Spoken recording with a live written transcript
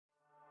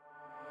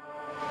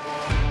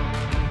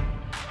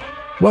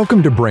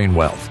Welcome to Brain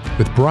Wealth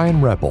with Brian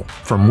Reppel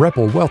from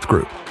Reppel Wealth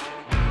Group.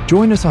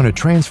 Join us on a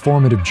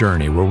transformative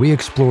journey where we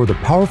explore the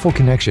powerful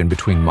connection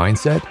between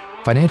mindset,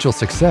 financial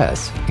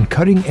success, and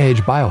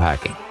cutting-edge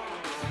biohacking.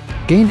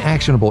 Gain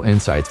actionable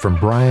insights from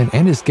Brian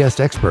and his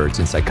guest experts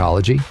in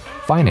psychology,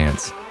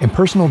 finance, and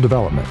personal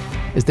development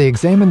as they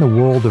examine the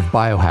world of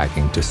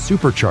biohacking to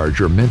supercharge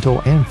your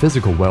mental and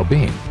physical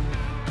well-being.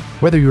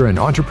 Whether you're an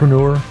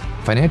entrepreneur,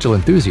 financial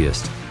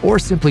enthusiast, or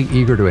simply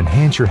eager to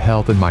enhance your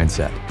health and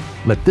mindset,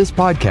 let this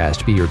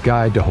podcast be your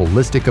guide to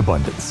holistic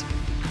abundance.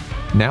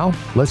 Now,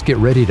 let's get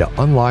ready to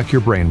unlock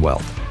your brain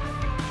wealth.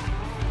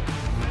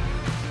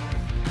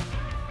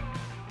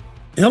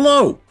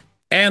 Hello,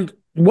 and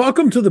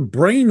welcome to the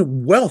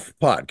Brain Wealth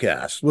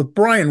Podcast with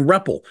Brian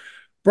Reppel.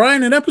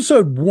 Brian, in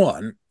episode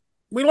 1,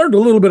 we learned a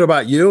little bit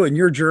about you and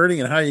your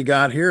journey and how you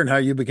got here and how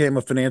you became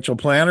a financial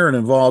planner and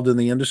involved in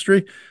the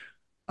industry.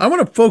 I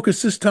want to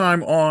focus this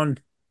time on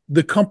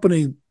the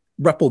company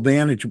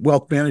Reppel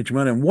Wealth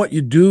Management and what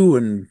you do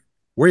and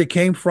where you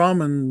came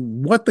from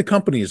and what the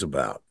company is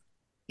about.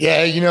 Yeah,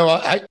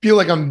 I feel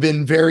like I've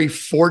been very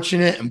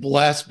fortunate and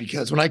blessed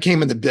because when I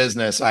came into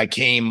business, I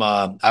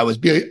was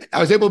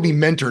able to be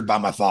mentored by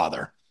my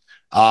father,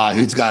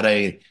 who's got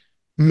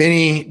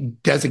many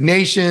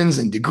designations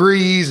and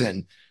degrees,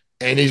 and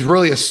he's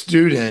really a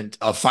student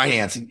of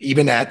finance,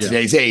 even at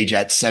today's age,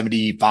 at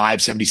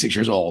 75, 76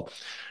 years old.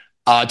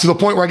 To the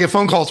point where I get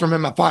phone calls from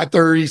him at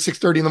 5:30,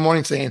 6:30 in the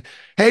morning saying,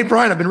 "Hey,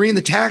 Brian, I've been reading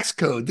the tax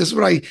code. This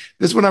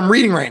is what I'm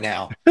reading right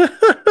now."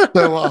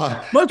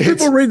 So most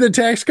people read the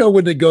tax code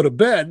when they go to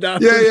bed.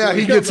 Yeah.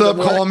 He gets up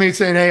calling me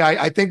saying, "Hey,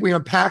 I think we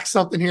unpacked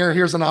something here.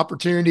 Here's an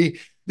opportunity.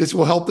 This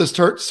will help this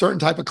certain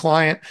type of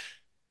client."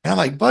 And I'm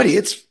like, "Buddy,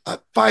 it's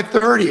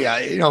 5:30.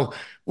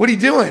 What are you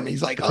doing?"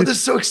 He's like, "Oh, this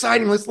is so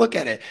exciting. Let's look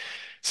at it."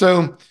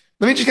 So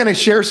let me just kind of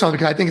share something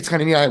because I think it's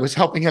kind of neat. I was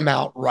helping him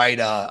out, right?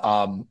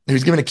 He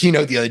was giving a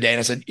keynote the other day, and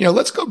I said,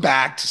 let's go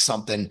back to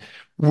something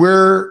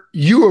where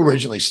you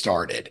originally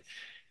started.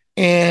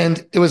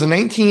 And it was in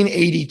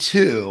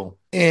 1982,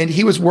 and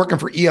he was working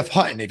for E.F.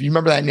 Hutton. If you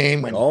remember that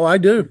name. Oh, I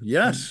do.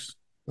 Yes.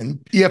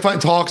 When E.F.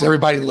 Hutton talks,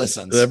 everybody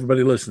listens.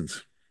 Everybody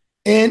listens.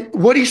 And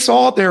what he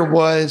saw there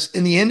was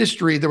in the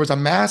industry, there was a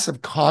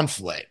massive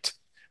conflict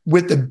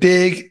with the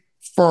big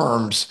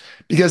firms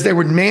because they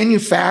would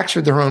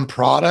manufacture their own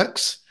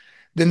products.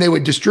 Then they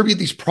would distribute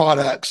these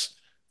products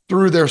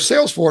through their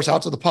sales force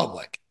out to the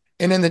public.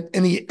 And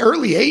in the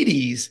early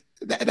 80s,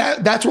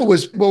 that's what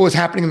was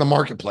happening in the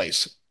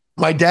marketplace.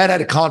 My dad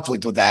had a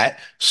conflict with that,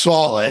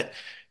 saw it,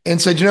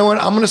 and said, "You know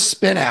what? I'm going to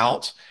spin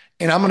out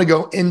and I'm going to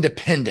go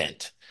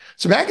independent."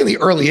 So back in the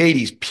early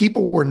 80s,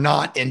 people were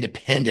not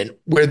independent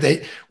where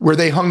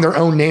they hung their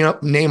own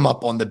name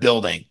up on the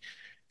building,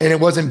 and it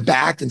wasn't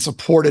backed and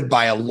supported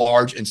by a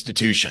large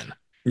institution.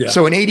 Yeah.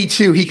 So in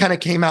 82, he kind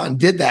of came out and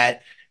did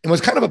that and was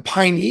kind of a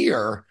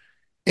pioneer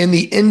in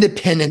the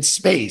independent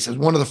space as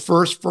one of the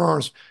first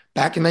firms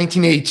back in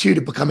 1982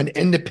 to become an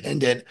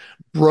independent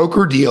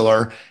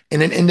broker-dealer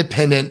and an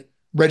independent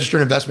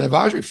registered investment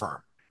advisory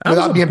firm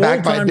without being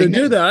backed by a big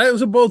name. It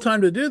was a bold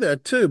time to do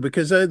that too,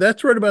 because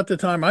that's right about the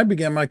time I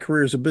began my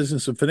career as a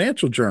business and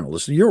financial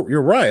journalist.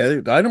 You're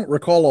right. I don't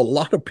recall a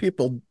lot of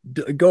people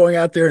going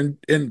out there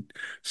and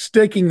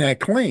staking that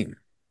claim.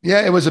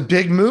 Yeah, it was a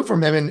big move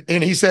from him.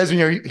 And he says, he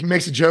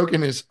makes a joke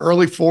in his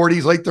early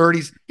 40s, late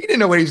 30s. He didn't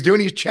know what he was doing.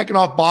 He was checking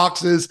off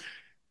boxes,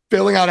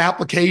 filling out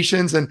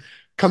applications, and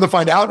come to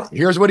find out,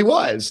 here's what he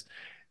was.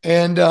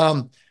 And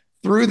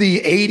through the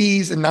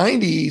 80s and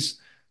 90s,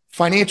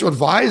 financial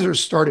advisors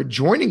started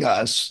joining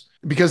us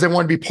because they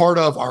wanted to be part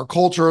of our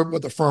culture,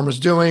 what the firm was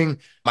doing.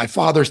 My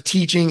father's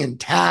teaching in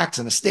tax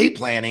and estate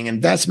planning,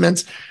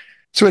 investments.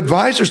 So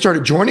advisors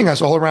started joining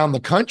us all around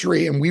the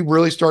country, and we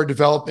really started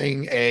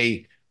developing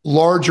a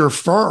larger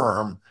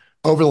firm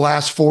over the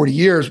last 40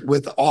 years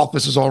with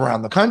offices all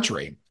around the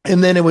country.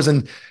 And then it was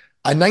in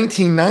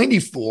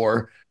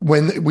 1994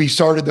 when we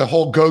started the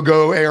whole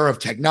go-go era of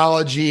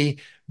technology,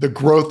 the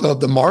growth of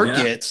the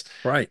markets.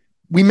 Yeah, right.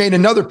 We made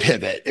another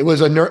pivot. It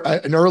was an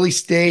early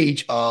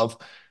stage of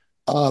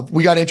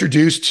we got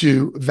introduced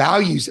to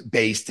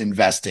values-based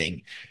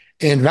investing.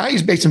 And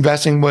values-based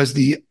investing was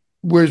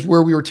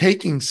where we were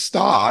taking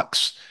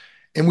stocks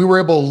and we were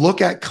able to look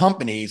at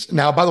companies.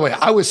 Now, by the way,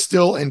 I was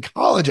still in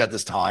college at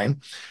this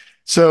time.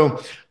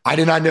 So I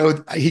did not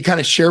know. He kind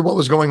of shared what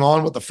was going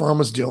on, what the firm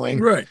was doing.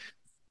 Right.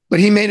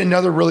 But he made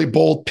another really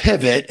bold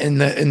pivot in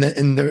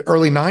the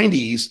early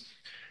 90s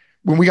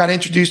when we got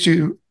introduced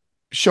to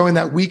showing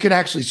that we could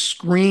actually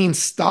screen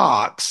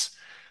stocks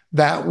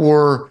that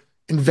were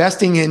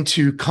investing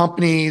into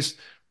companies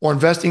or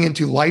investing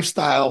into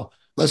lifestyle,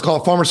 let's call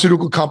it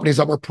pharmaceutical companies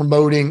that were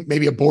promoting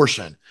maybe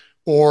abortion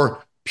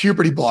or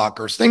puberty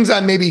blockers, things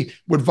that maybe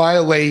would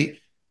violate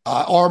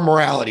our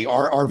morality,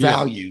 our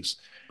values.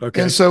 Okay.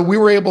 And so we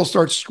were able to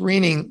start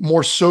screening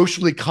more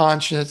socially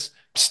conscious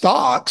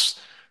stocks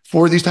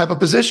for these type of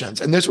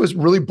positions. And this was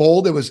really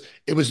bold. It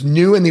was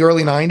new in the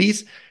early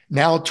 90s.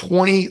 Now,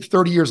 20,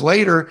 30 years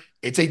later,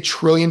 it's a $1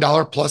 trillion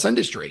plus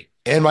industry.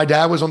 And my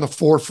dad was on the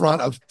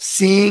forefront of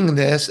seeing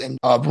this and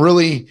of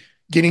really,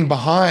 getting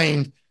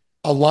behind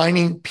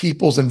aligning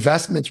people's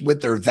investments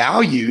with their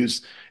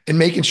values and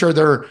making sure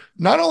they're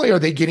not only are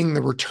they getting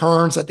the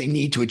returns that they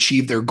need to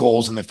achieve their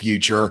goals in the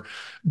future,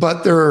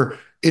 but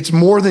it's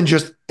more than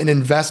just an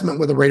investment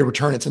with a rate of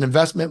return. It's an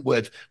investment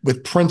with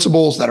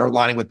principles that are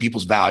aligning with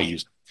people's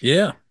values.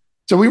 Yeah.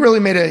 So he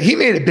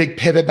made a big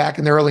pivot back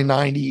in the early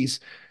 90s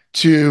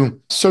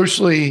to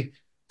socially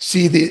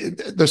see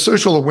the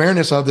social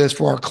awareness of this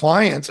for our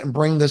clients and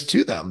bring this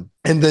to them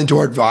and then to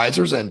our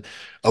advisors. And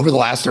over the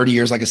last 30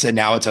 years, like I said,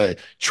 now it's a $1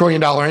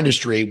 trillion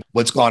industry,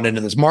 what's gone into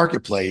this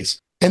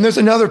marketplace. And there's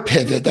another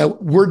pivot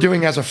that we're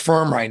doing as a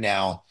firm right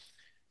now.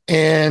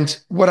 And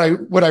what I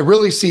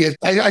really see is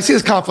I see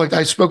this conflict.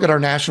 I spoke at our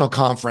national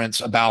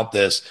conference about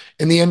this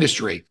in the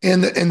industry.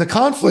 And the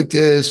conflict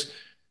is,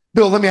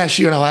 Bill, let me ask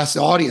you, and I'll ask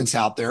the audience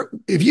out there,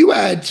 if you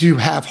had to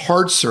have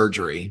heart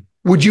surgery,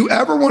 would you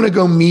ever want to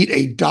go meet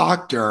a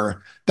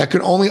doctor that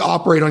could only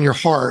operate on your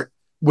heart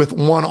with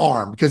one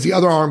arm because the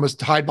other arm was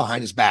tied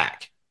behind his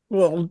back?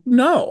 Well,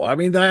 no. I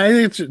mean, the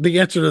answer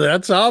to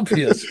that's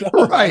obvious.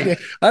 Right.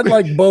 I'd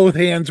like both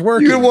hands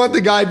working. You want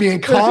the guy being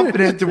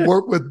confident to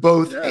work with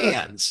both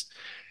hands.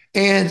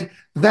 And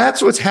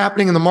that's what's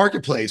happening in the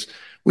marketplace.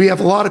 We have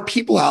a lot of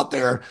people out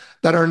there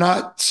that are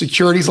not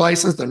securities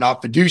licensed. They're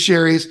not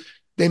fiduciaries.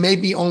 They may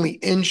be only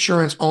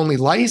insurance only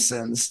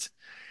licensed.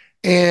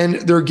 And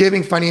they're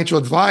giving financial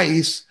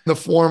advice in the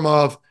form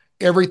of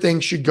everything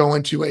should go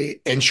into a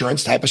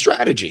insurance type of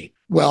strategy.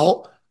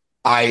 Well,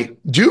 I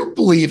do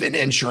believe in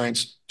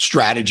insurance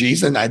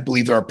strategies and I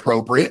believe they're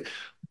appropriate,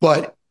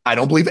 but I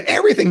don't believe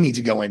everything needs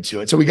to go into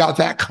it. So we got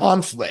that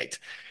conflict.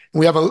 And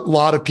we have a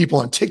lot of people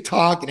on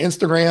TikTok and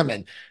Instagram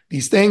and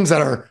these things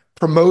that are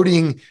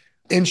promoting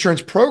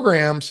insurance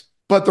programs,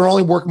 but they're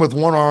only working with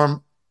one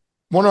arm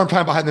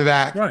tied behind the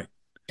back. Right.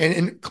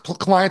 And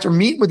clients are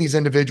meeting with these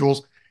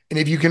individuals. And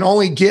if you can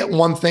only get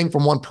one thing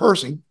from one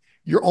person,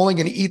 you're only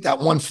going to eat that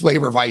one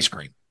flavor of ice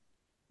cream.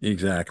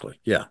 Exactly.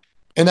 Yeah.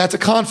 And that's a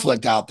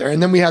conflict out there.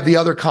 And then we have the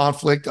other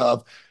conflict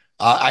of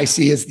I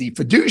see as the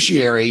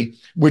fiduciary,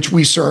 which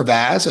we serve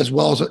as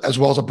well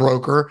as a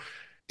broker.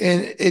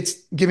 And it's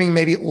giving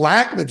maybe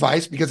lack of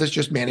advice because it's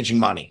just managing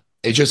money.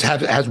 It just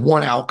has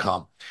one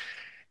outcome.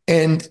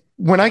 And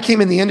when I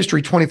came in the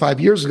industry 25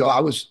 years ago, I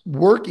was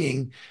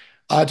working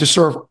to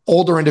serve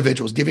older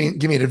individuals,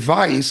 giving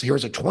advice.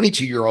 Here's a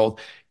 22-year-old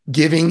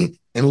giving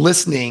and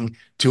listening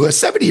to a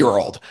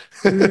 70-year-old.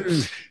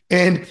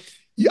 And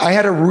I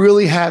had to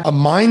really have a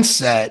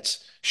mindset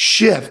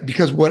shift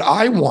because what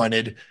I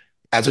wanted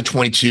as a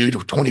 22 to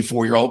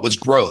 24-year-old was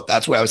growth.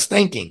 That's what I was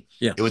thinking.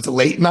 Yeah. It was the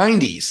late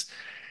 90s.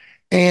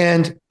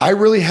 And I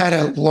really had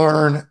to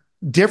learn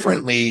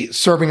differently,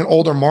 serving an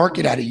older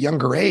market at a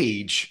younger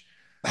age,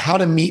 how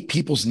to meet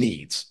people's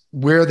needs,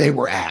 where they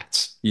were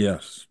at.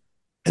 Yes.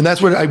 And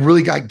that's what I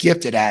really got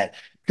gifted at.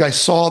 I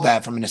saw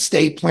that from an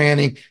estate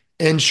planning,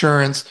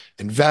 insurance,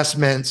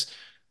 investments,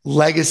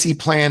 legacy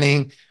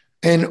planning.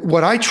 And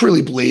what I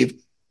truly believe,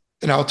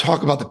 and I'll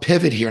talk about the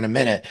pivot here in a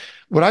minute,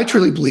 what I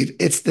truly believe,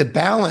 it's the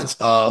balance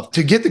of,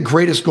 to get the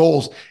greatest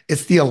goals,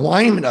 it's the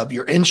alignment of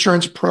your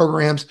insurance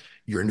programs,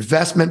 your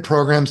investment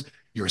programs,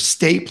 your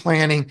estate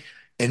planning,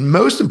 and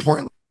most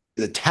importantly,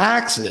 the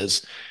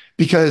taxes,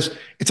 because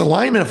it's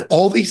alignment of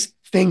all these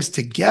things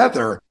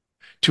together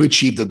to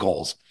achieve the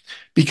goals.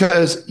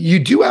 Because you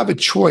do have a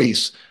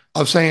choice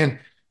of saying,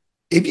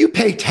 if you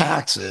pay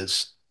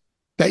taxes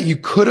that you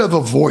could have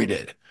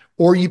avoided,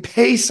 or you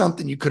pay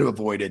something you could have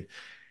avoided,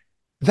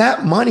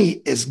 that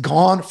money is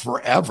gone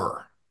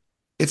forever.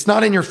 It's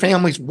not in your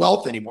family's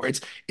wealth anymore.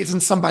 It's in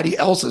somebody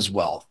else's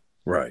wealth.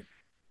 Right.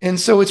 And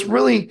so it's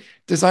really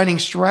designing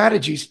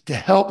strategies to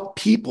help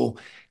people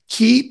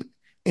keep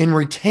and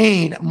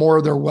retain more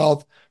of their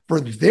wealth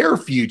for their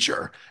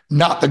future,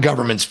 not the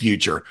government's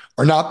future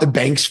or not the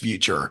bank's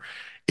future.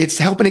 It's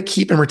helping it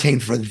keep and retain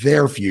for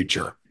their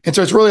future. And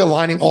so it's really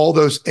aligning all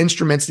those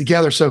instruments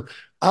together. So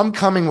I'm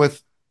coming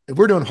with, if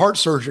we're doing heart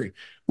surgery,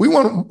 we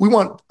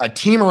want a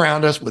team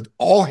around us with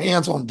all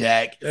hands on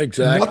deck.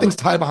 Exactly. Nothing's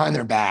tied behind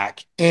their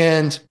back.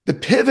 And the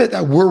pivot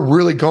that we're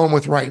really going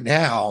with right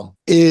now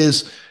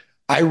is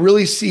I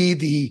really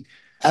see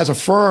as a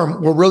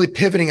firm, we're really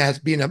pivoting as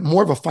being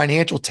more of a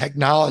financial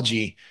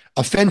technology,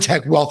 a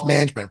fintech wealth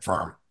management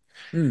firm.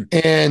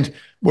 And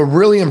we're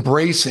really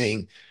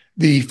embracing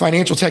the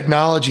financial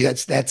technology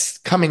that's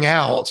coming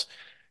out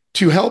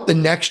to help the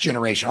next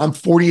generation. I'm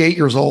 48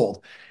 years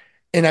old.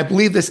 And I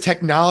believe this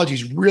technology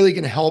is really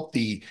going to help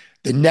the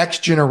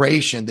next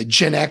generation, the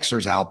Gen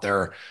Xers out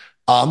there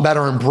that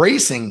are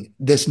embracing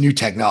this new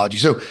technology.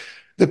 So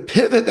the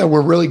pivot that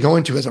we're really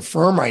going to as a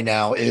firm right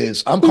now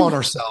is I'm calling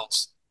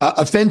ourselves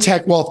a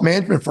fintech wealth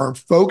management firm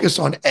focused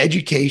on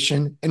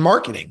education and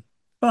marketing.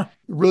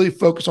 Really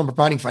focused on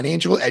providing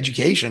financial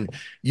education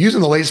using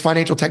the latest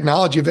financial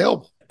technology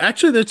available.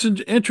 Actually, that's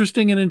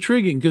interesting and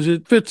intriguing because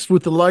it fits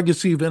with the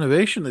legacy of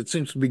innovation that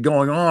seems to be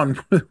going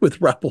on with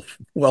Reppel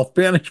Wealth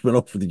Management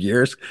over the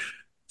years.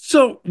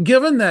 So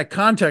given that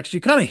context, you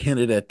kind of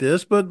hinted at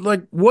this, but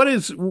like what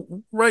is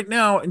right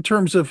now in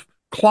terms of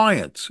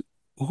clients,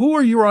 who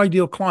are your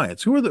ideal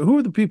clients? Who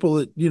are the people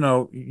that,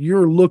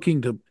 you're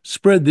looking to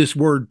spread this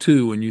word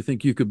to and you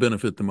think you could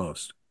benefit the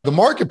most? The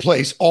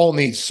marketplace all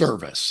needs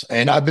service.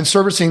 And I've been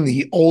servicing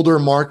the older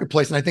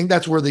marketplace. And I think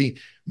that's where the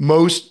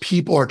most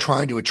people are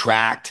trying to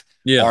attract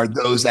are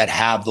those that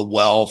have the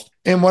wealth.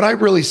 And what I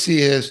really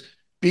see is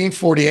being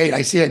 48,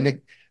 I see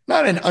it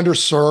not an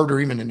underserved or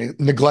even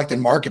a neglected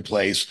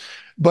marketplace,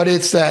 but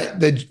it's that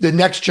the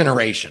next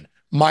generation,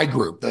 my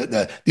group,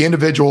 the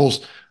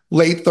individuals,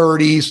 late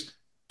 30s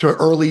to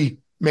early,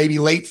 maybe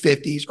late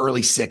 50s,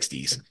 early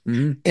 60s.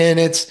 Mm-hmm. And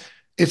it's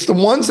the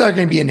ones that are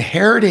going to be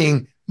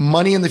inheriting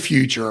money in the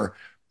future,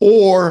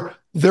 or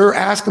they're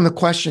asking the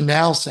question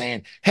now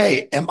saying,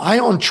 hey, am I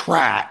on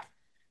track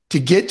to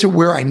get to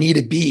where I need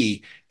to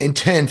be in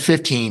 10,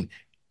 15,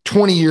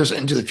 20 years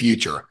into the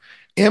future?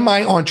 Am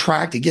I on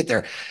track to get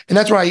there? And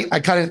that's what I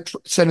kind of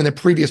said in the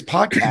previous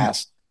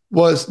podcast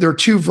was there are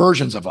two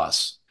versions of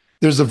us.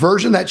 There's the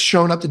version that's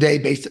shown up today,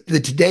 the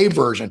today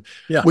version,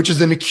 which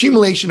is an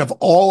accumulation of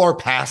all our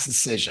past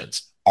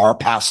decisions, our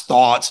past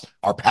thoughts,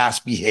 our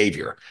past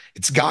behavior.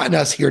 It's gotten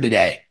us here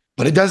today,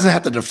 but it doesn't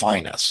have to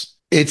define us.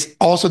 It's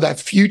also that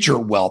future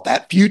wealth,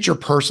 that future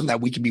person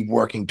that we can be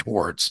working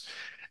towards.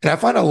 And I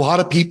find a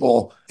lot of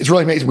people, it's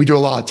really amazing. We do a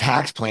lot of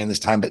tax planning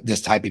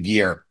this type of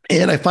year.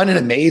 And I find it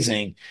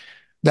amazing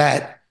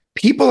that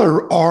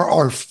people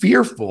are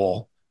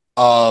fearful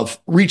of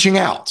reaching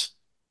out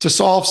to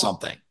solve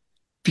something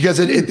because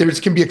there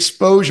can be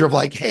exposure of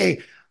like,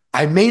 hey,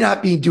 I may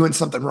not be doing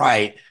something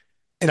right.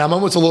 And I'm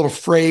almost a little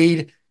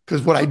afraid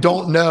because what I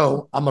don't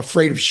know, I'm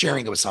afraid of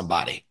sharing it with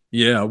somebody.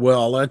 Yeah,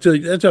 well,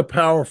 that's a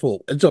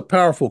powerful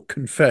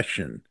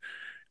confession.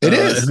 It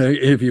is,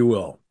 if you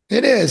will.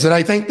 It is, and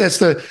I think that's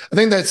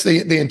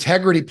the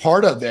integrity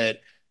part of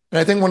it. And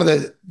I think one of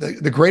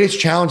the greatest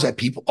challenge that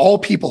all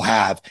people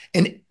have,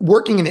 and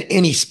working in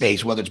any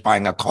space, whether it's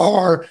buying a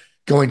car,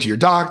 going to your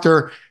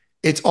doctor,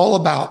 it's all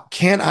about,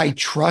 can I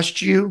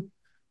trust you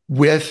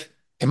with,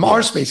 in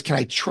our space, can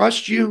I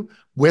trust you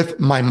with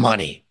my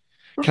money?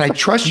 Can I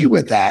trust you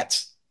with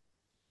that?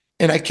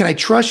 And can I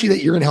trust you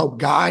that you're going to help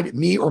guide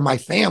me or my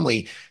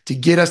family to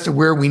get us to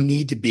where we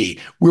need to be,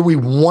 where we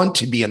want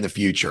to be in the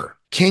future?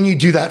 Can you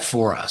do that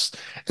for us?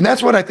 And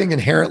that's what I think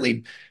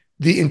inherently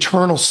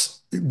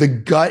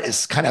the gut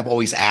is kind of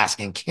always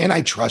asking, can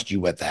I trust you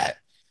with that?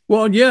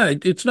 Well, yeah,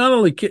 it's not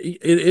only,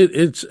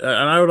 it's, and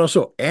I would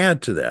also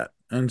add to that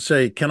and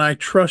say, can I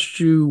trust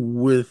you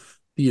with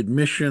the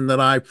admission that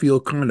I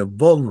feel kind of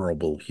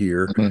vulnerable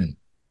here? Mm-hmm.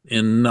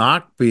 In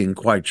not being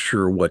quite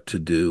sure what to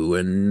do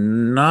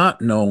and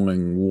not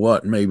knowing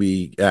what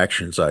maybe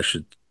actions I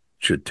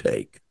should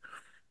take.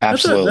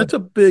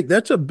 Absolutely.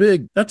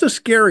 That's a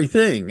scary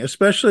thing,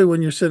 especially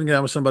when you're sitting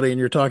down with somebody and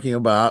you're talking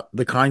about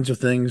the kinds of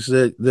things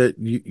that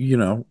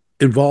you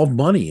involve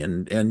money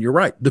and you're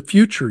right, the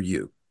future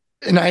you.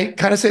 And I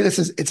kind of say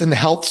it's in the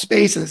health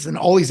space and it's in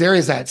all these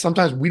areas that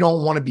sometimes we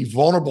don't want to be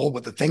vulnerable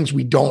with the things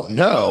we don't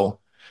know.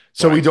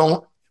 So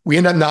we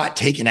end up not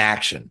taking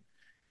action.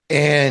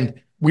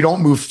 And we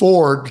don't move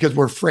forward because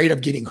we're afraid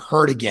of getting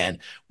hurt again.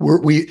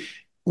 We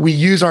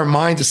use our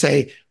mind to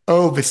say,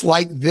 oh, if it's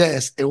like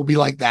this, it will be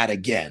like that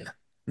again.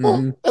 Mm-hmm.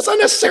 Well, that's not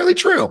necessarily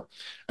true.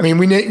 I mean,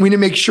 we need to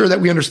make sure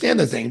that we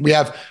understand the thing. We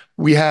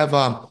have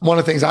one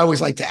of the things I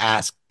always like to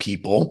ask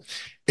people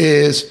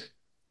is,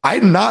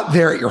 I'm not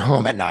there at your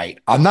home at night.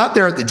 I'm not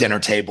there at the dinner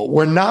table.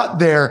 We're not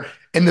there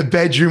in the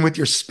bedroom with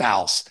your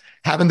spouse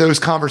having those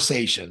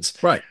conversations.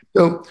 Right.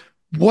 So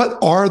what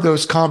are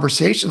those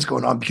conversations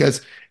going on?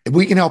 Because if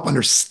we can help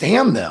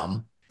understand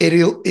them,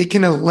 it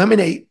can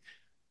eliminate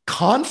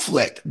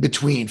conflict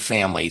between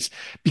families.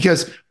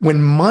 Because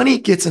when money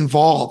gets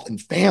involved in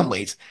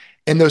families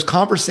and those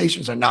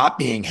conversations are not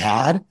being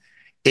had,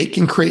 it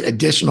can create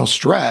additional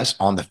stress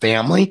on the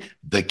family,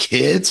 the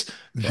kids,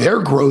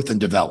 their growth and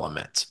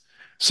development.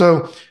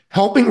 So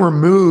helping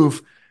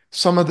remove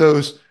some of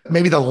those,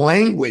 maybe the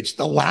language,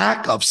 the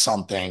lack of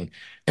something,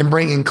 and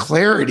bringing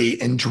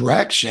clarity and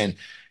direction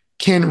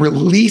can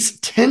release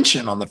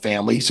tension on the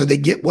family so they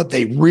get what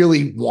they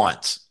really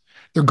want.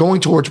 They're going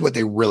towards what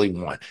they really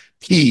want.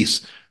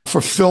 Peace,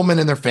 fulfillment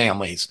in their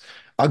families,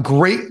 a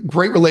great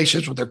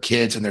relationships with their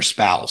kids and their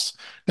spouse.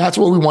 That's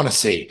what we want to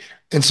see.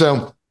 And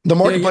so the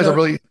marketplace are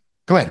really,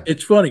 go ahead.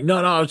 It's funny. No,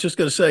 I was just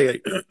going to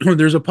say,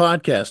 there's a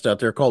podcast out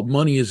there called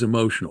Money is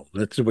Emotional.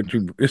 That's what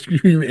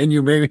and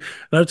you maybe,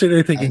 not saying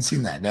anything. I haven't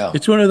seen that, no.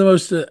 It's one of the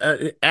most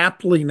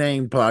aptly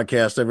named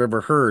podcasts I've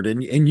ever heard.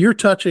 And you're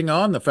touching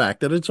on the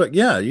fact that it's like,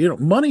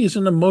 money is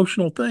an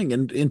emotional thing.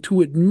 And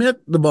to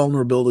admit the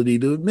vulnerability,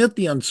 to admit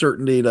the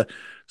uncertainty, to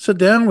sit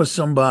down with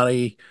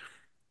somebody,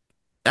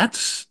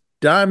 that's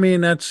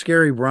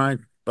scary,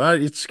 Brian.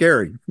 But it's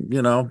scary.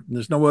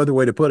 There's no other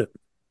way to put it.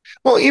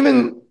 Well,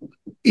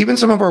 even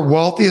some of our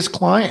wealthiest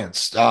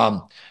clients,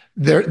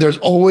 there's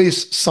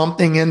always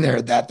something in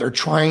there that they're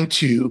trying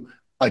to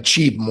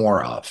achieve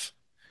more of.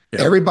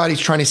 Yeah. Everybody's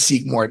trying to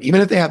seek more.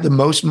 Even if they have the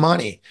most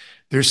money,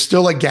 there's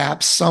still a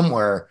gap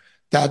somewhere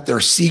that they're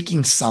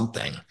seeking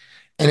something.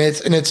 And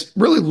it's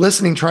really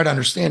listening, trying to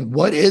understand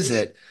what is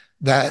it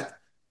that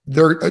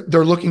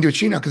they're looking to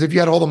achieve now. Because if you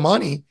had all the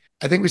money,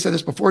 I think we said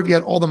this before, if you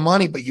had all the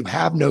money, but you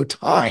have no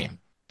time,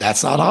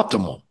 that's not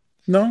optimal.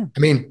 No. I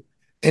mean,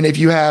 and if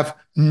you have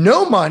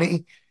no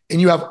money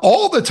and you have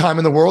all the time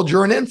in the world,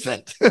 you're an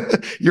infant.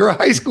 You're a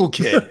high school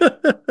kid.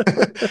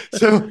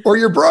 Or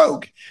you're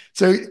broke.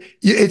 So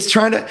it's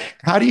trying to,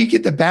 how do you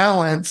get the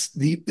balance,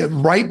 the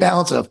right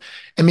balance of,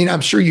 I mean,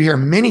 I'm sure you hear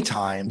many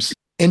times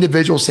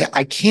individuals say,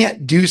 I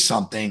can't do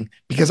something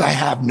because I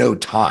have no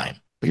time.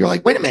 But you're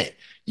like, wait a minute,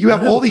 you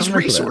have all these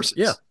resources.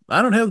 Yeah.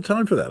 I don't have the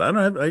time for that. I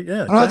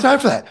don't have time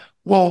for that.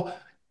 Well,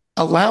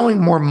 allowing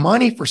more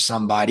money for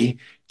somebody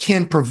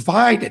can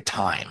provide a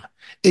time.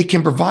 It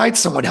can provide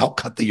someone to help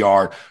cut the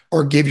yard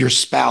or give your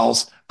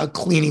spouse a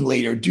cleaning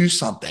lady or do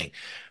something.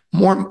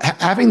 More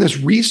having those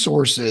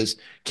resources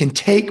can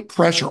take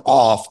pressure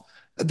off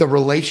the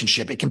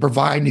relationship. It can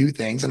provide new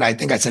things. And I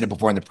think I said it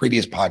before in the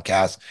previous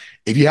podcast.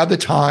 If you have the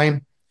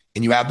time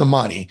and you have the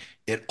money,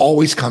 it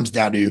always comes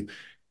down to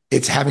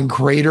it's having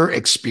greater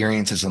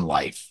experiences in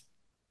life.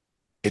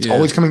 It's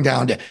always coming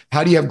down to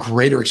how do you have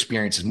greater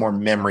experiences, more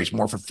memories,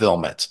 more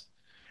fulfillment.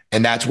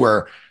 And that's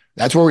where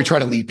we try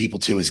to lead people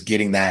to, is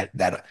getting that.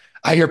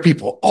 I hear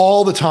people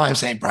all the time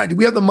saying, Brian, do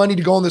we have the money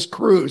to go on this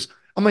cruise?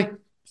 I'm like,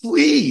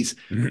 please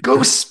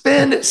go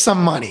spend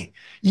some money.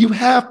 You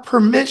have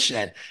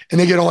permission. And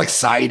they get all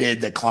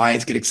excited. The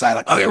clients get excited.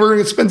 Like, okay, we're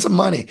going to spend some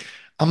money.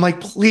 I'm like,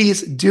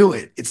 please do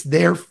it. It's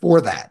there for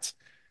that.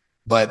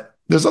 But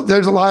there's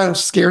a lot of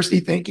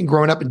scarcity thinking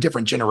growing up in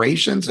different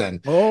generations. And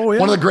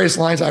one of the greatest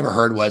lines I ever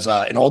heard was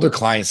an older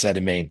client said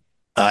to me,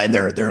 and they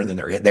were in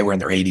their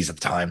 80s at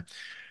the time,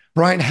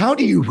 Brian, how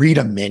do you read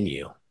a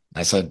menu?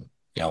 I said,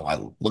 I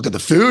look at the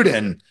food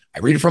and I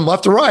read it from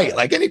left to right,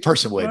 like any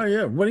person would. Oh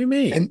yeah. What do you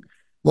mean? And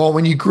well,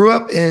 when you grew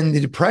up in the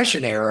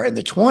Depression era in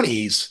the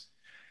 20s,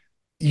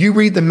 you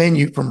read the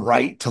menu from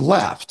right to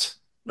left.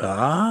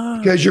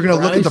 Because you're going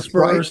to look at the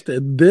first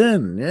and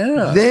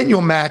then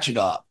you'll match it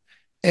up.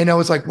 And I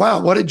was like, wow,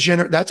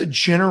 that's a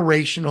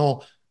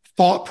generational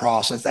thought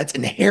process. That's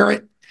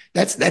inherent.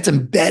 That's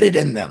embedded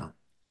in them.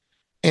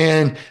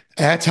 And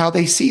that's how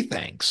they see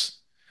things.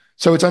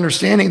 So it's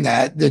understanding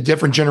that the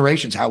different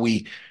generations, how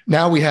we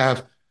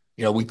have,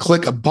 we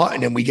click a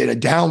button and we get a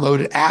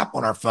downloaded app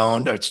on our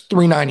phone. It's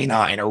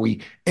 $3.99,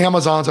 or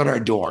Amazon's at our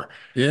door.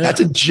 Yeah. That's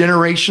a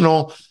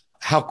generational,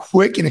 how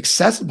quick and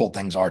accessible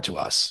things are to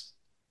us.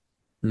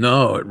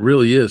 No, it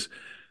really is.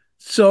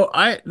 So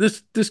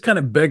this kind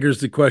of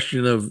beggars the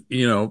question of,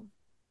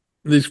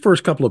 these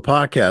first couple of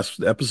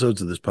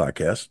episodes of this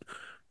podcast,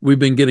 we've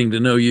been getting to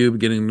know you,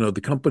 getting to know the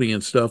company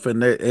and stuff.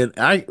 And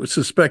I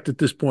suspect at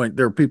this point,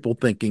 there are people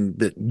thinking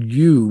that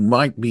you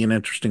might be an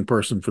interesting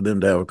person for them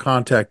to have a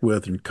contact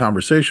with and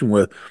conversation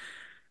with.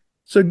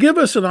 So give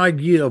us an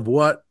idea of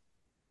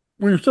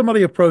when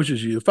somebody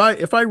approaches you,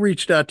 if I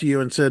reached out to you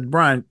and said,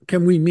 Brian,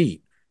 can we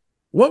meet?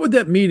 What would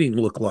that meeting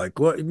look like?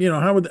 What,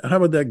 how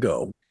would that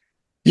go?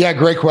 Yeah,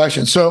 great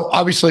question. So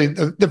obviously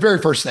the very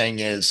first thing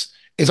is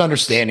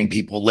understanding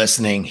people,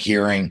 listening,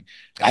 hearing.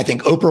 I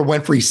think Oprah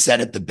Winfrey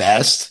said it the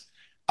best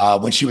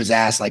when she was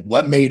asked, like,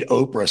 what made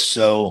Oprah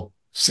so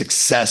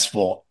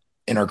successful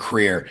in her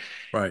career?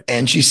 Right.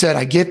 And she said,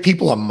 I give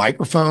people a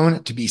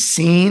microphone to be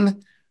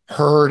seen,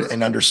 heard,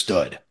 and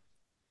understood.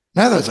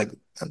 Now I was like,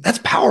 that's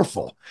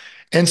powerful.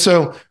 And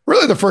so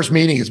really the first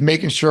meeting is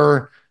making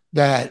sure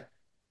that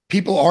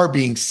people are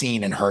being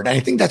seen and heard. And I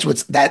think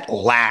that's that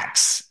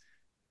lacks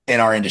in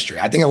our industry.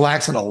 I think it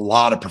lacks in a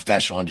lot of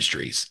professional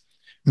industries,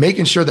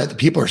 making sure that the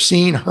people are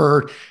seen,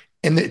 heard,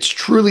 and it's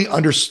truly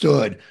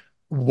understood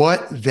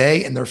what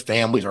they and their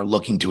families are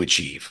looking to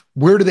achieve.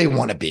 Where do they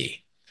want to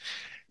be?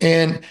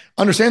 And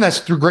understand that's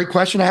through great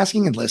question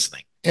asking and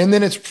listening. And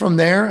then it's from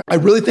there. I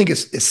really think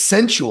it's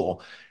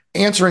essential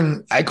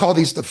answering, I call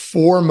these the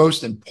 4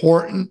 most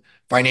important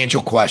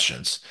financial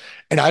questions.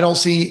 And I don't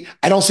see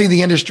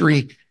the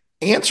industry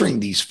answering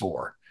these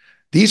 4.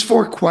 These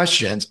 4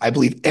 questions, I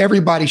believe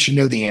everybody should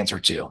know the answer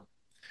to.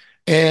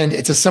 And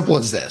it's as simple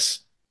as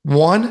this.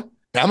 1, and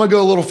I'm going to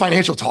go a little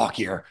financial talk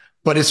here,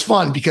 but it's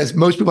fun because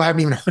most people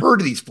haven't even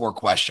heard of these 4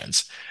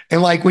 questions.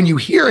 And like when you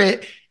hear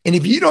it, and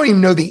if you don't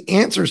even know the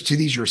answers to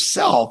these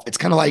yourself, it's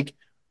kind of like,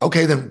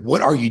 okay, then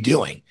what are you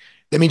doing?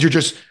 That means you're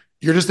just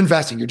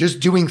investing. You're just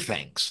doing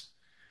things.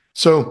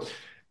 So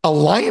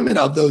alignment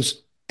of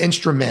those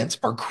instruments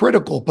are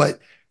critical, but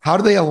how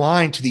do they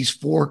align to these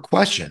 4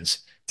 questions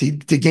to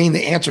gain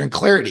the answer and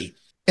clarity?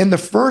 And the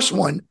first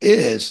one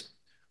is,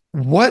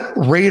 what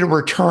rate of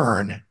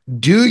return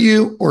do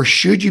you or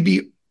should you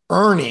be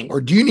earning, or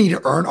do you need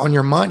to earn on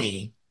your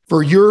money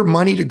for your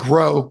money to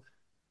grow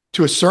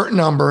to a certain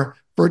number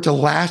for it to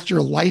last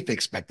your life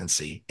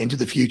expectancy into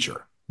the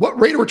future? What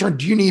rate of return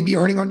do you need to be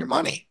earning on your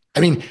money?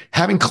 I mean,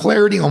 having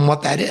clarity on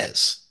what that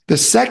is. The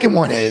second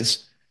one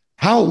is,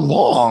 how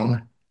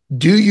long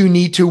do you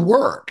need to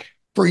work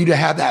for you to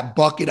have that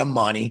bucket of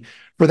money,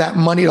 for that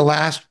money to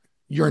last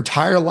your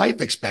entire life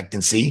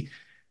expectancy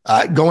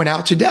going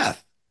out to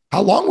death?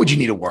 How long would you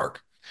need to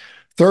work?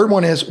 Third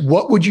one is,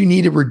 what would you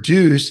need to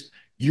reduce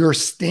your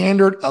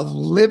standard of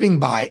living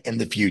by in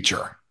the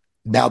future?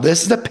 Now,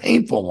 this is a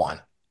painful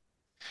one.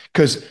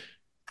 Because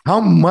how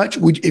much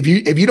would, if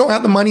you don't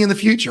have the money in the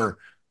future,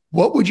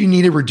 what would you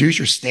need to reduce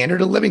your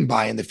standard of living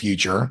by in the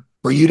future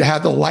for you to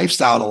have the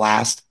lifestyle to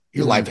last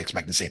your life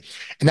expectancy?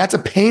 And that's a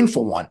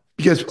painful one,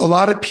 because a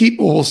lot of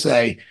people will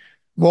say,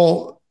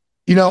 well,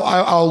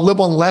 I'll live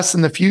on less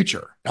in the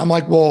future. I'm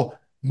like, well,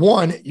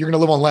 one, you're going to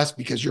live on less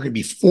because you're going to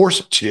be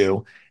forced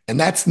to, and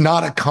that's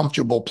not a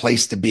comfortable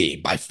place to be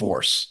by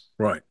force.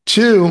 Right.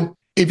 Two,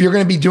 if you're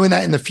going to be doing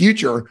that in the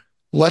future,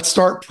 let's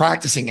start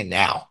practicing it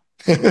now.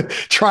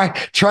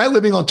 Try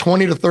living on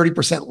 20 to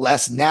 30%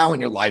 less now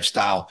in your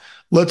lifestyle.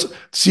 Let's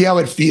see how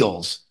it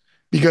feels,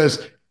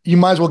 because you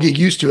might as well get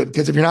used to it,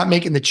 because if you're not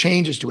making the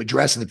changes to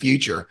address in the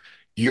future,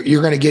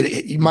 you're going to get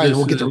it. You might as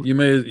well get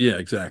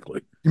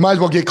exactly. You might as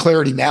well get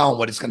clarity now on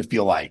what it's going to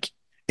feel like.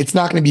 It's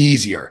not going to be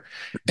easier.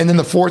 And then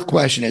the fourth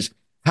question is,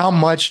 how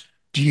much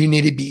do you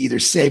need to be either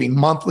saving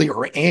monthly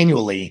or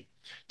annually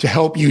to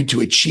help you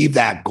to achieve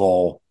that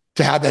goal,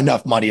 to have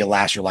enough money to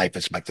last your life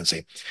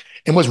expectancy?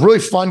 And what's really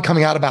fun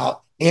coming out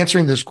about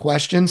answering those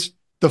questions,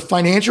 the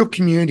financial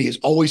community is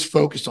always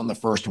focused on the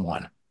first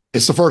one.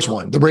 It's the first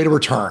one, the rate of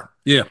return.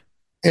 Yeah.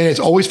 And it's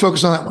always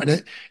focused on that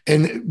one.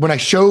 And when I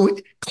show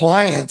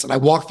clients and I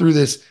walk through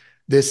this,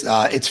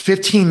 it's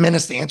 15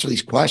 minutes to answer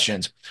these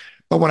questions.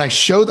 But when I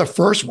show the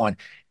first one,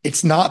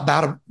 it's not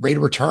about a rate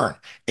of return.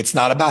 It's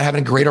not about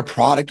having a greater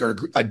product or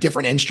a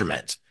different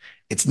instrument.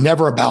 It's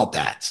never about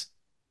that.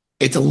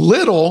 It's a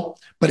little,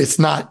 but it's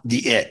not the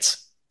it.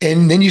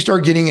 And then you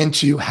start getting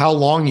into how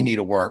long you need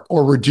to work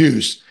or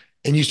reduce.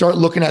 And you start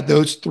looking at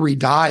those three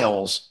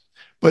dials.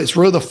 But it's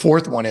really the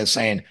fourth one is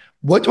saying,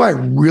 what do I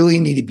really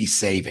need to be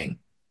saving?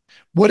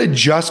 What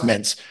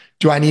adjustments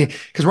do I need?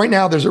 Because right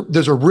now there's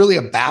a really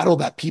a battle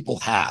that people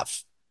have.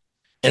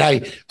 And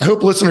I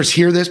hope listeners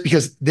hear this,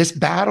 because this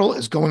battle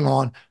is going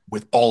on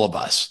with all of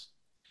us.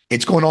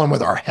 It's going on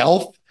with our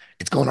health.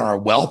 It's going on our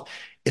wealth.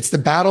 It's the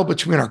battle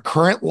between our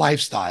current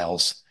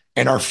lifestyles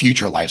and our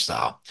future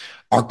lifestyle.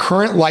 Our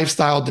current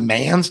lifestyle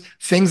demands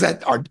things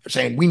that are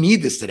saying we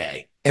need this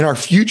today, and our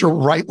future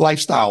right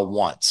lifestyle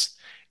wants.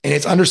 And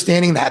it's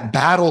understanding that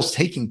battle's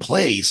taking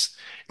place,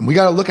 and we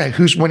got to look at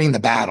who's winning the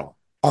battle.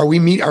 Are we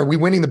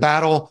winning the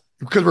battle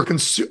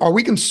because are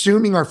we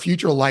consuming our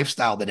future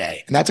lifestyle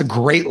today? And that's a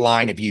great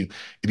line if you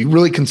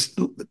really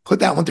put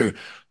that one through.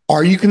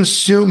 Are you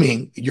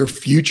consuming your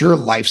future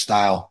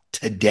lifestyle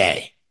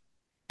today?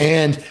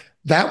 And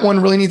that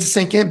one really needs to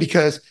sink in,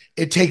 because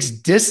it takes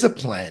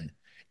discipline.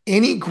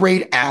 Any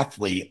great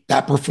athlete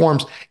that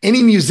performs,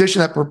 any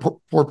musician that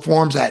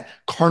performs at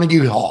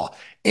Carnegie Hall,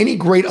 any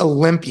great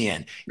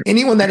Olympian,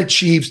 anyone that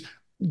achieves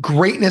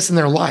greatness in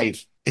their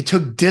life, it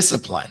took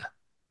discipline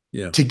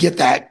to get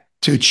that,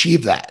 to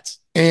achieve that.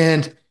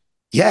 And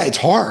yeah, it's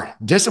hard.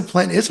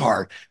 Discipline is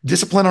hard.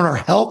 Discipline on our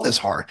health is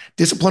hard.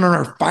 Discipline on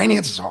our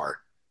finances is hard,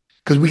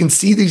 because we can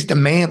see these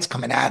demands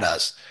coming at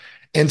us.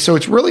 And so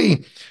it's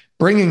really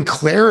bringing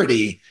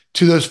clarity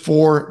to those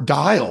four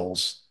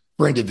dials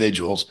for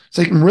individuals,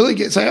 so they can really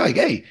say like,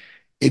 hey,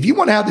 if you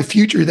want to have the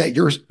future that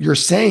you're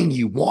saying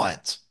you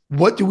want,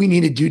 what do we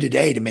need to do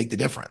today to make the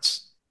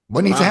difference?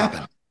 What needs to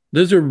happen?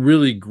 Those are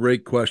really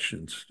great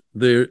questions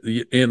there.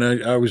 And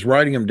I was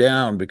writing them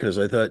down because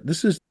I thought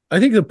I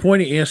think the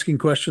point of asking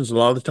questions a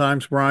lot of the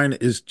times, Brian,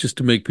 is just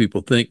to make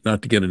people think,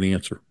 not to get an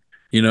answer.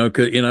 And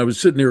I was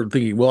sitting there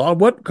thinking, well,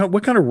 what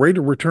kind of rate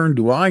of return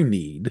do I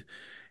need?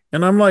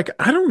 And I'm like,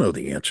 I don't know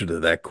the answer to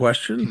that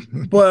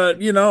question, but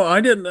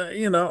I didn't,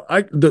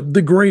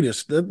 the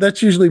greatest,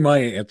 that's usually my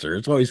answer.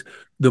 It's always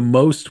the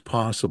most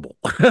possible.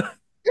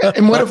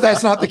 And what if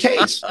that's not the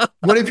case?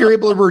 What if you're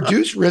able to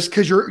reduce risk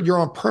because you're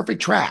on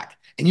perfect track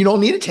and you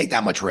don't need to take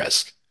that much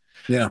risk?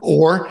 Yeah.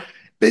 Or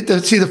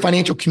see, the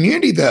financial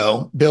community,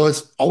 though, Bill,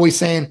 is always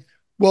saying,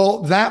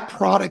 well, that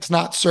product's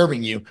not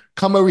serving you.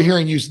 Come over here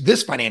and use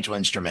this financial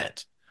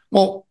instrument.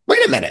 Well,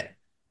 wait a minute.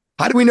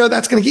 How do we know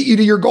that's going to get you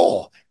to your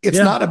goal? It's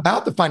not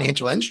about the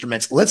financial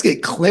instruments. Let's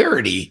get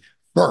clarity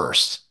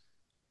first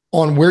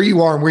on where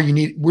you are and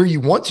where you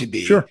want to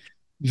be. Sure.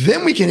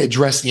 Then we can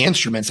address the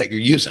instruments that you're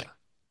using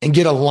and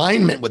get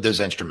alignment with those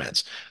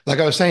instruments. Like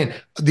I was saying,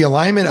 the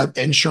alignment of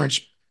insurance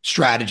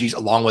strategies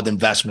along with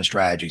investment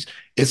strategies,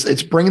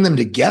 it's bringing them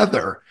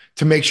together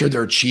to make sure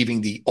they're achieving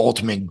the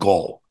ultimate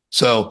goal.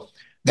 So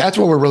that's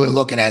what we're really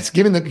looking at. It's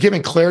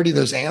giving clarity to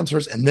those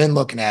answers, and then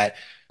looking at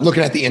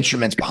the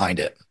instruments behind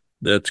it.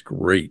 That's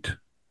great.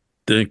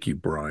 Thank you,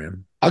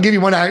 Brian. Let me give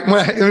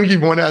you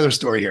one other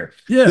story here.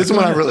 Yeah, this is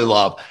one I really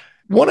love.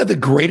 One of the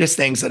greatest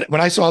things that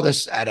when I saw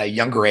this at a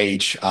younger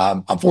age,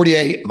 I'm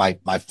 48.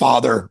 My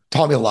father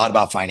taught me a lot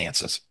about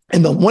finances.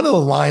 And one of the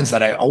lines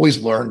that I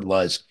always learned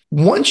was,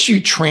 once you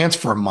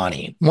transfer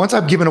money, once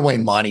I've given away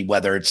money,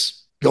 whether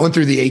it's going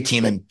through the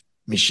ATM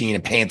machine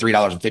and paying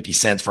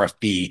 $3.50 for a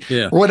fee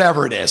or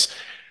whatever it is,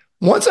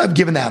 once I've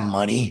given that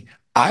money,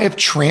 I have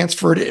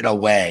transferred it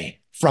away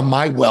from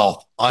my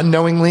wealth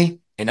unknowingly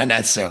and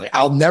unnecessarily.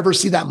 I'll never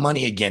see that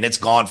money again. It's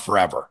gone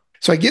forever.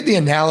 So I give the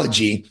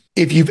analogy,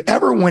 if you've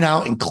ever went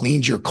out and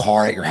cleaned your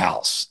car at your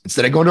house,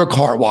 instead of going to a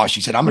car wash,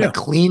 you said, I'm going to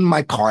clean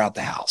my car out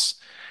the house.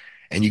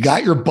 And you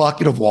got your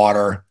bucket of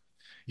water,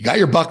 You got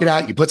your bucket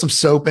out, you put some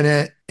soap in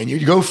it, and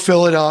you go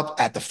fill it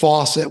up at the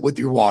faucet with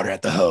your water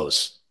at the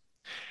hose.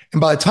 And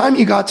by the time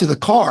you got to the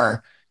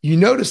car, you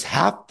noticed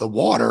half the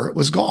water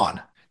was gone.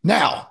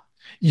 Now,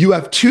 you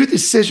have two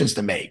decisions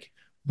to make.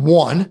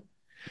 One,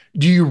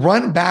 do you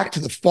run back to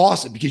the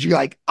faucet because you're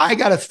like, I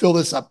got to fill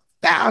this up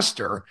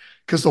faster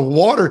because the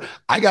water,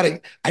 I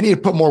need to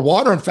put more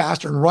water in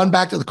faster and run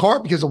back to the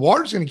car because the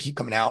water's going to keep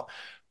coming out?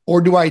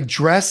 Or do I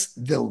address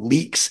the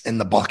leaks in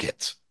the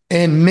bucket?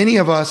 And many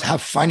of us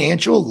have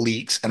financial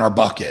leaks in our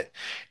bucket.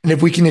 And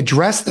if we can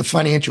address the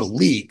financial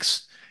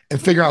leaks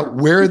and figure out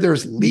where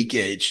there's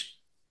leakage,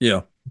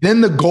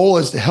 then the goal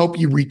is to help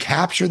you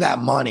recapture that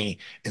money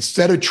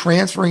instead of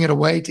transferring it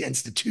away to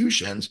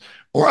institutions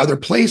or other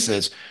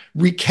places.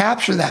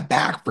 Recapture that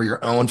back for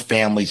your own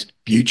family's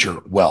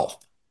future wealth.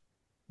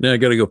 Now I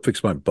got to go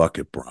fix my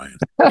bucket, Brian.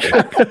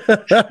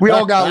 We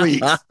all got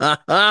leaks.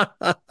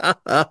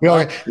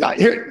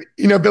 Here,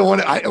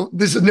 Bill,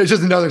 this is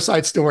just another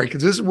side story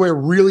because this is where it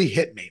really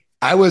hit me.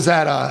 I was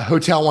at a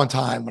hotel one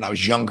time when I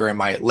was younger, in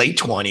my late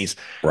 20s.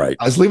 Right.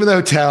 I was leaving the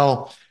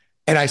hotel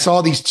and I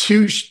saw these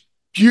two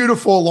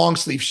beautiful long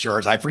sleeve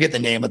shirts. I forget the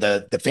name of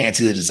the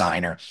fancy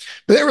designer,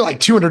 but they were like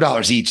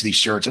 $200 each, these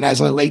shirts. And as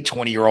a late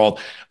 20-year-old,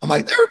 I'm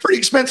like, they were pretty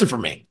expensive for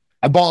me.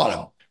 I bought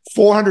them.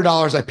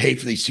 $400 I paid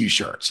for these two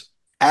shirts.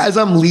 As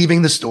I'm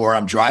leaving the store,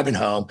 I'm driving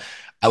home.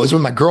 I was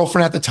with my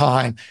girlfriend at the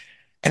time,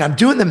 and I'm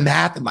doing the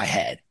math in my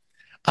head.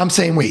 I'm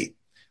saying, wait,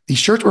 these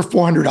shirts were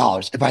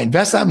 $400. If I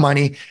invest that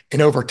money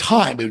and over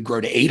time, it would grow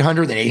to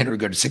 800, then 800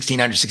 would go to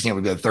 1600, 1600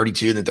 would go to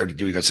 32, then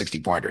 32 would go to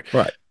 6400.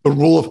 Right. The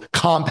rule of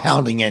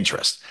compounding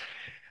interest.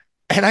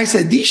 And I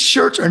said, these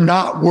shirts are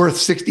not worth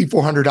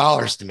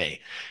 $6,400 to me.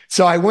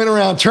 So I went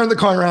around, turned the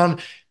car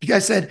around, because I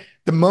said,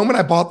 the moment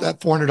I bought that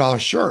 $400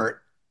 shirt,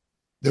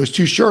 those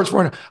two shirts,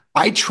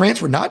 I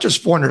transferred not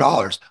just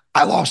 $400,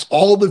 I lost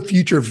all the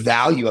future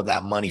value of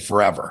that money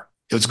forever.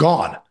 It was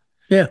gone.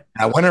 Yeah.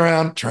 I went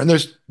around,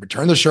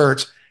 returned the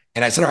shirts,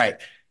 and I said, all right.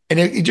 And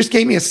it just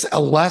gave me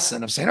a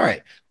lesson of saying, all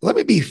right, let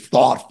me be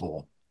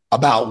thoughtful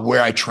about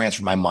where I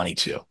transfer my money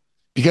to.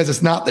 Because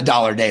it's not the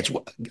dollar a day it's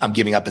what I'm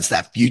giving up. It's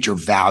that future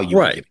value.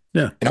 Right.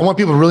 Yeah. And I want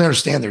people to really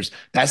understand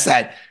that's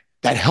that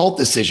health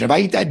decision. If I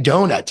eat that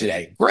donut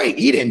today, great,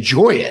 eat it,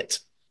 enjoy it.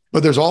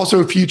 But there's also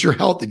a future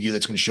health of you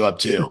that's going to show up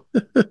too.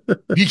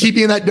 If you keep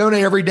eating that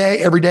donut every day,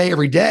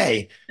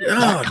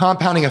 that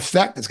compounding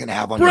effect that's going to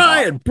have on your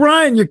body.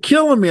 Brian, you're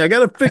killing me. I got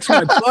to fix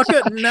my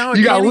bucket. And now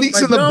you got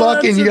leaks in the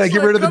bucket and you got to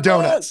get rid of the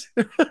donuts.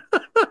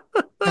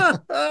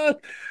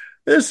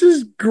 This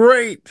is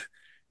great.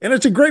 And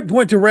it's a great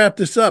point to wrap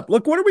this up.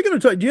 Look, what are we going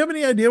to talk? Do you have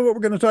any idea what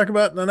we're going to talk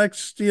about in the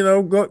next,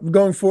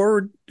 going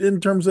forward in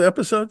terms of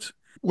episodes?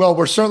 Well,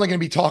 we're certainly going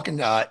to be talking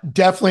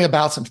definitely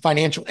about some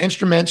financial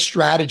instruments,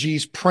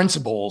 strategies,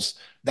 principles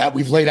that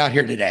we've laid out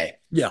here today.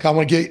 Yeah. I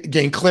want to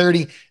gain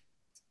clarity.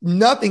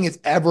 Nothing is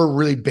ever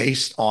really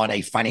based on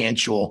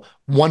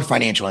one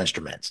financial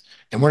instrument.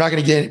 And we're not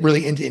going to get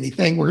really into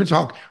anything. We're going to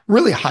talk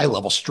really high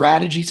level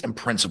strategies and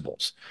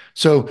principles.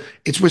 So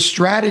it's with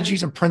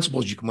strategies and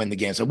principles you can win the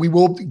game. So we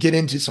will get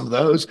into some of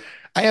those.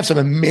 I have some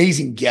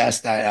amazing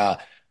guests that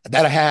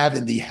I have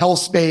in the health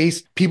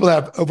space, people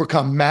that have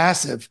overcome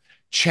massive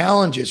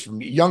challenges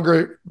from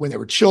younger when they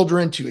were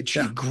children to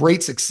achieve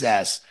great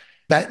success,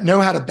 that know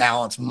how to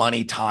balance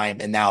money, time,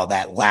 and now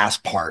that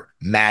last part,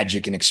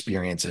 magic and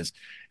experiences.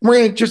 And we're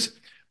going to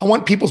I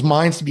want people's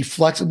minds to be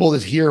flexible to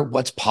hear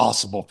what's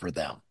possible for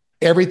them.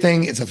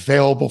 Everything is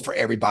available for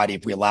everybody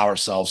if we allow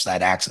ourselves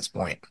that access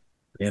point.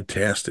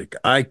 Fantastic.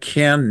 I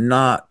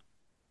cannot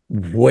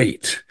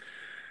wait.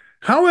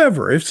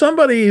 However, if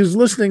somebody who's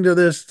listening to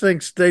this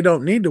thinks they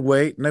don't need to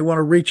wait and they want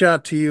to reach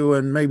out to you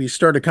and maybe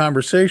start a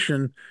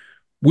conversation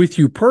with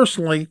you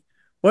personally,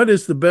 what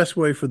is the best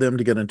way for them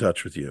to get in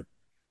touch with you?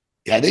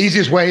 Yeah, the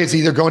easiest way is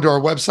either going to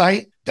our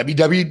website,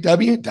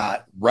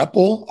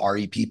 www.repple,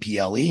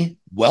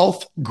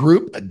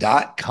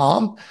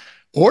 wealthgroup.com,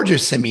 or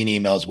just send me an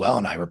email as well,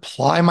 and I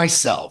reply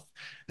myself.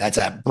 That's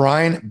at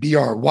Brian,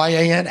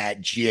 BRYAN,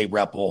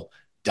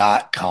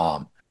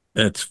 @garepple.com.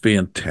 That's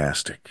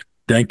fantastic.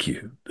 Thank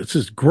you. This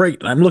is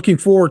great. I'm looking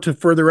forward to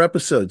further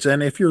episodes.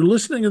 And if you're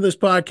listening to this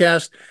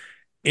podcast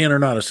and are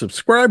not a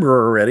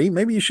subscriber already,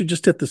 maybe you should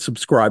just hit the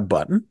subscribe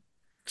button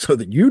so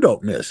that you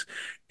don't miss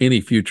any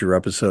future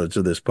episodes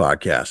of this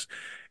podcast.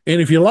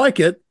 And if you like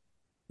it,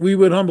 we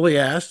would humbly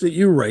ask that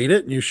you rate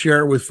it and you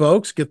share it with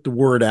folks, get the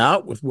word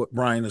out with what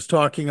Brian is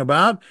talking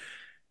about,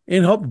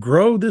 and help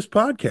grow this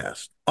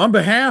podcast. On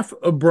behalf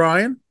of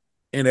Brian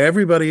and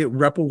everybody at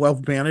Repple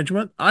Wealth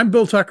Management, I'm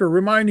Bill Tucker,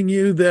 reminding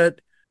you that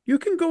you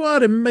can go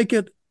out and make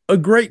it a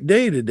great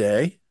day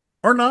today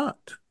or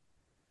not.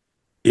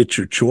 It's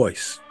your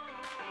choice.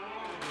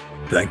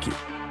 Thank you.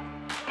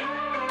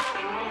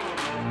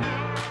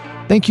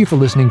 Thank you for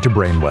listening to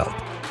Brain Wealth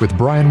with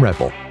Brian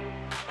Repple.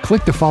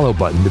 Click the follow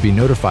button to be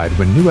notified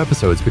when new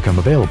episodes become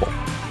available.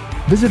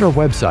 Visit our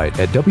website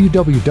at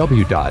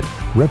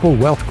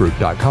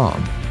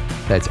www.repplewealthgroup.com.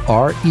 That's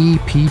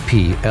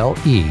REPPLE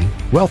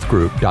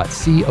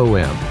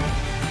wealthgroup.com.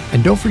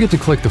 And don't forget to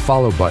click the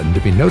follow button to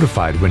be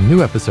notified when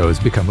new episodes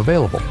become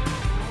available.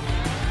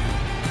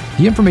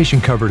 The information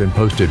covered and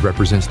posted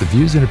represents the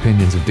views and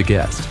opinions of the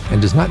guest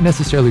and does not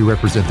necessarily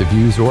represent the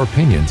views or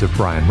opinions of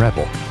Brian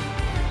Reppel.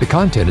 The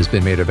content has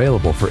been made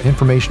available for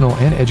informational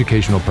and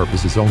educational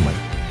purposes only.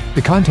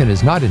 The content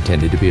is not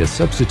intended to be a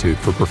substitute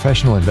for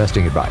professional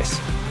investing advice.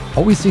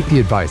 Always seek the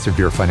advice of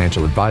your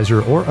financial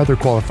advisor or other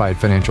qualified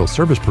financial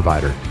service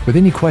provider with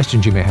any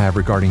questions you may have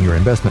regarding your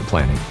investment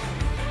planning.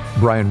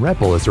 Brian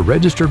Reppel is a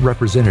registered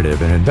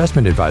representative and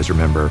investment advisor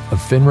member of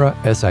FINRA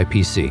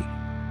SIPC.